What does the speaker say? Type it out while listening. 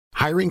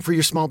Hiring for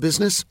your small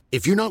business?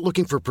 If you're not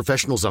looking for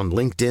professionals on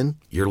LinkedIn,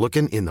 you're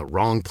looking in the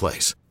wrong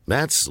place.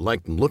 That's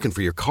like looking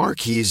for your car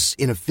keys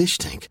in a fish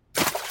tank.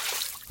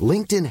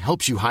 LinkedIn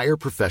helps you hire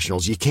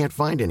professionals you can't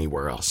find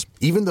anywhere else,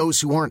 even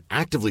those who aren't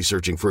actively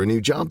searching for a new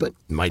job but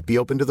might be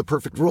open to the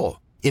perfect role.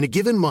 In a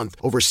given month,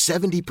 over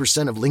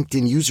 70% of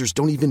LinkedIn users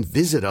don't even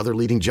visit other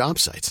leading job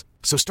sites.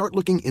 So start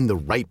looking in the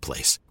right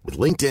place. With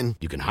LinkedIn,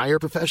 you can hire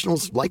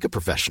professionals like a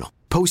professional.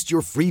 Post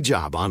your free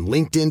job on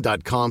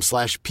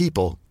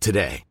linkedin.com/people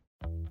today.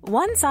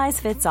 One size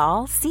fits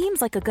all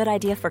seems like a good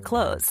idea for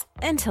clothes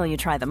until you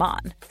try them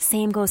on.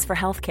 Same goes for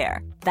healthcare.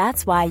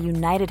 That's why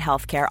United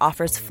Healthcare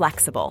offers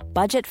flexible,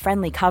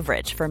 budget-friendly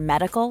coverage for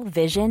medical,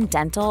 vision,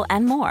 dental,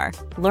 and more.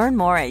 Learn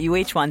more at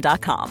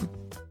uh1.com.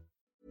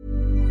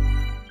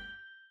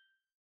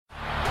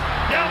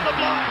 Down the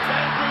block,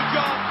 Andrew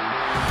John.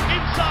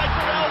 Inside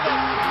for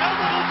Albert.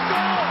 Albert will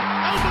score.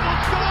 Albert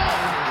will score.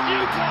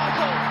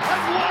 Newcastle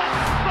have won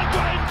the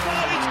grand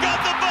final. He's got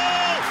the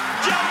ball.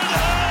 Jared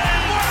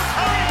Hayes.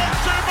 Oh,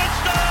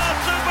 superstar,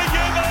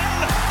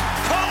 superhuman.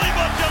 Call him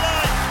what you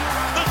like.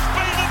 The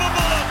speed of a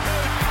bullet.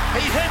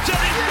 He hits it.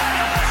 He's got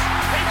it.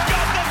 He's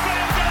got the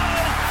field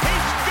goal.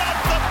 He's got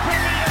the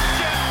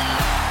premiership.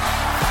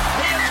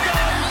 He has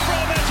gone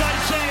from, as I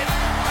said,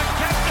 a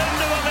captain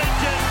to a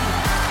legend.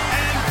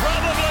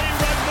 Probably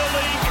rugby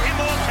league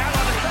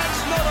immortality.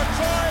 That's not a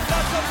try,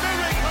 that's a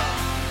miracle.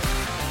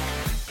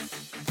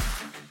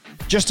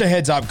 Just a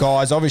heads up,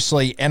 guys.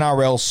 Obviously,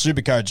 NRL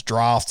Supercoach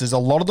drafts. There's a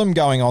lot of them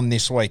going on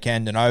this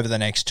weekend and over the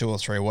next 2 or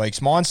 3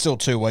 weeks. Mine's still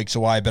 2 weeks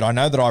away, but I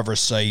know that I've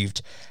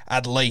received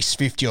at least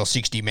 50 or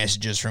 60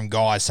 messages from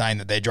guys saying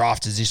that their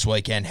draft is this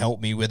weekend. Help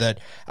me with it.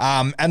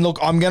 And look,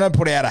 I'm going to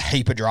put out a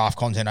heap of draft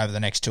content over the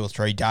next 2 or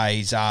 3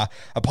 days.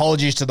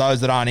 Apologies to those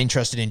that aren't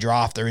interested in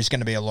draft. There is going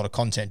to be a lot of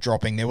content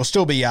dropping. There will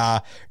still be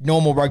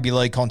normal rugby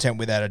league content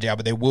without a doubt,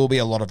 but there will be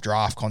a lot of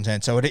draft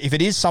content. So if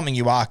it is something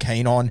you are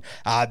keen on,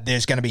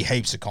 there's going to be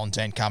heaps of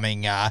content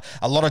coming. A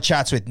lot of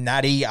chats with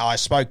Natty. I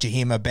spoke to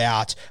him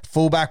about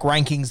fullback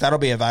rankings. That'll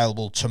be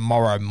available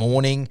tomorrow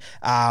morning.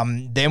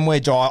 Then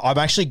I'm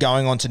actually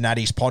going on to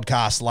Natty's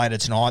podcast later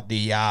tonight,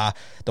 the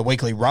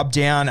weekly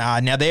rubdown.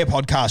 Now their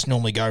podcasts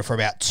normally go for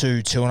about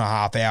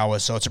 2.5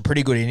 hours, so it's a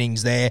pretty good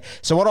innings there.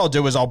 So what I'll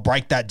do is I'll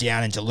break that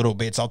down into little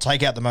bits. I'll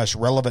take out the most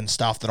relevant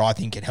stuff that I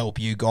think can help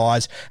you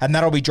guys, and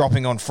that'll be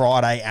dropping on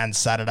Friday and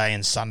Saturday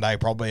and Sunday,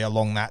 probably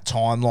along that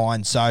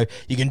timeline. So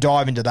you can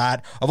dive into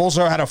that. I've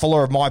also had a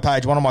follower of my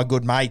page, one of my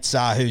good mates,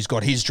 who's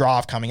got his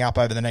draft coming up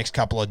over the next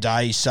couple of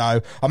days.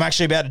 So I'm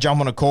actually about to jump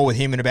on a call with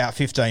him in about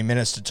 15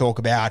 minutes to talk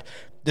about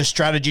the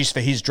strategies for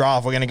his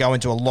draft. We're going to go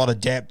into a lot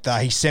of depth.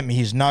 He sent me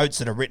his notes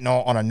that are written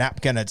on a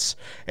napkin. It's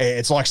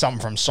like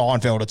something from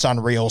Seinfeld. It's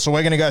unreal. So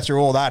we're going to go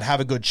through all that, have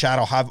a good chat.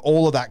 I'll have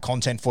all of that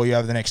content for you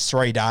over the next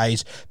 3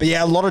 days. But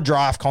yeah, a lot of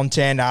draft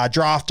content.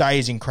 Draft day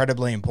is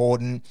incredibly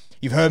important.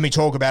 You've heard me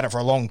talk about it for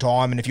a long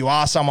time. And if you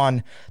are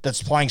someone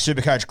that's playing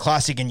Supercoach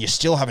Classic and you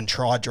still haven't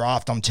tried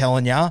draft, I'm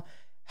telling you,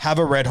 have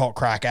a red-hot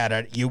crack at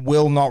it. You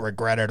will not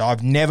regret it.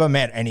 I've never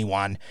met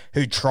anyone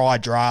who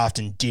tried draft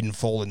and didn't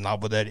fall in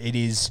love with it. It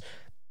is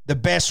the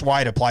best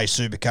way to play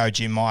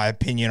Supercoach, in my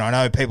opinion. I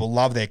know people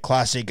love their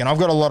Classic, and I've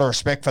got a lot of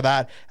respect for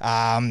that.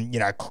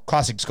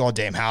 Classic's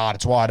goddamn hard.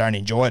 It's why I don't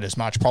enjoy it as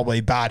much,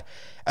 probably. But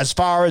as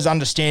far as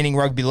understanding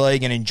rugby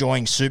league and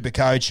enjoying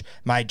Supercoach,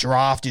 mate,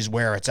 draft is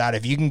where it's at.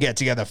 If you can get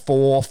together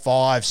 4,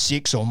 5,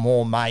 6 or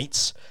more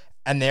mates,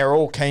 and they're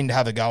all keen to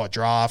have a go at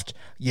draft,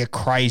 you're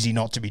crazy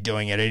not to be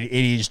doing it. It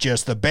is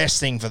just the best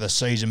thing for the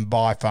season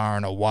by far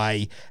and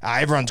away.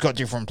 Everyone's got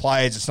different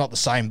players. It's not the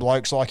same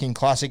blokes like in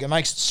Classic. It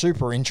makes it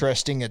super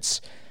interesting.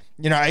 It's,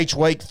 each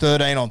week,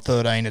 13 on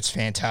 13. It's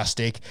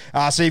fantastic.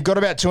 So you've got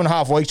about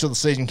 2.5 weeks till the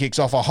season kicks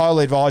off. I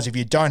highly advise, if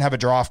you don't have a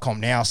draft comp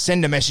now,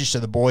 send a message to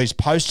the boys,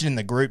 post it in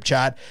the group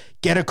chat,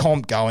 get a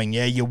comp going.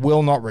 Yeah, you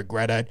will not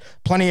regret it.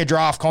 Plenty of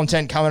draft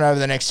content coming over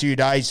the next few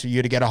days for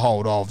you to get a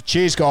hold of.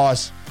 Cheers,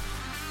 guys.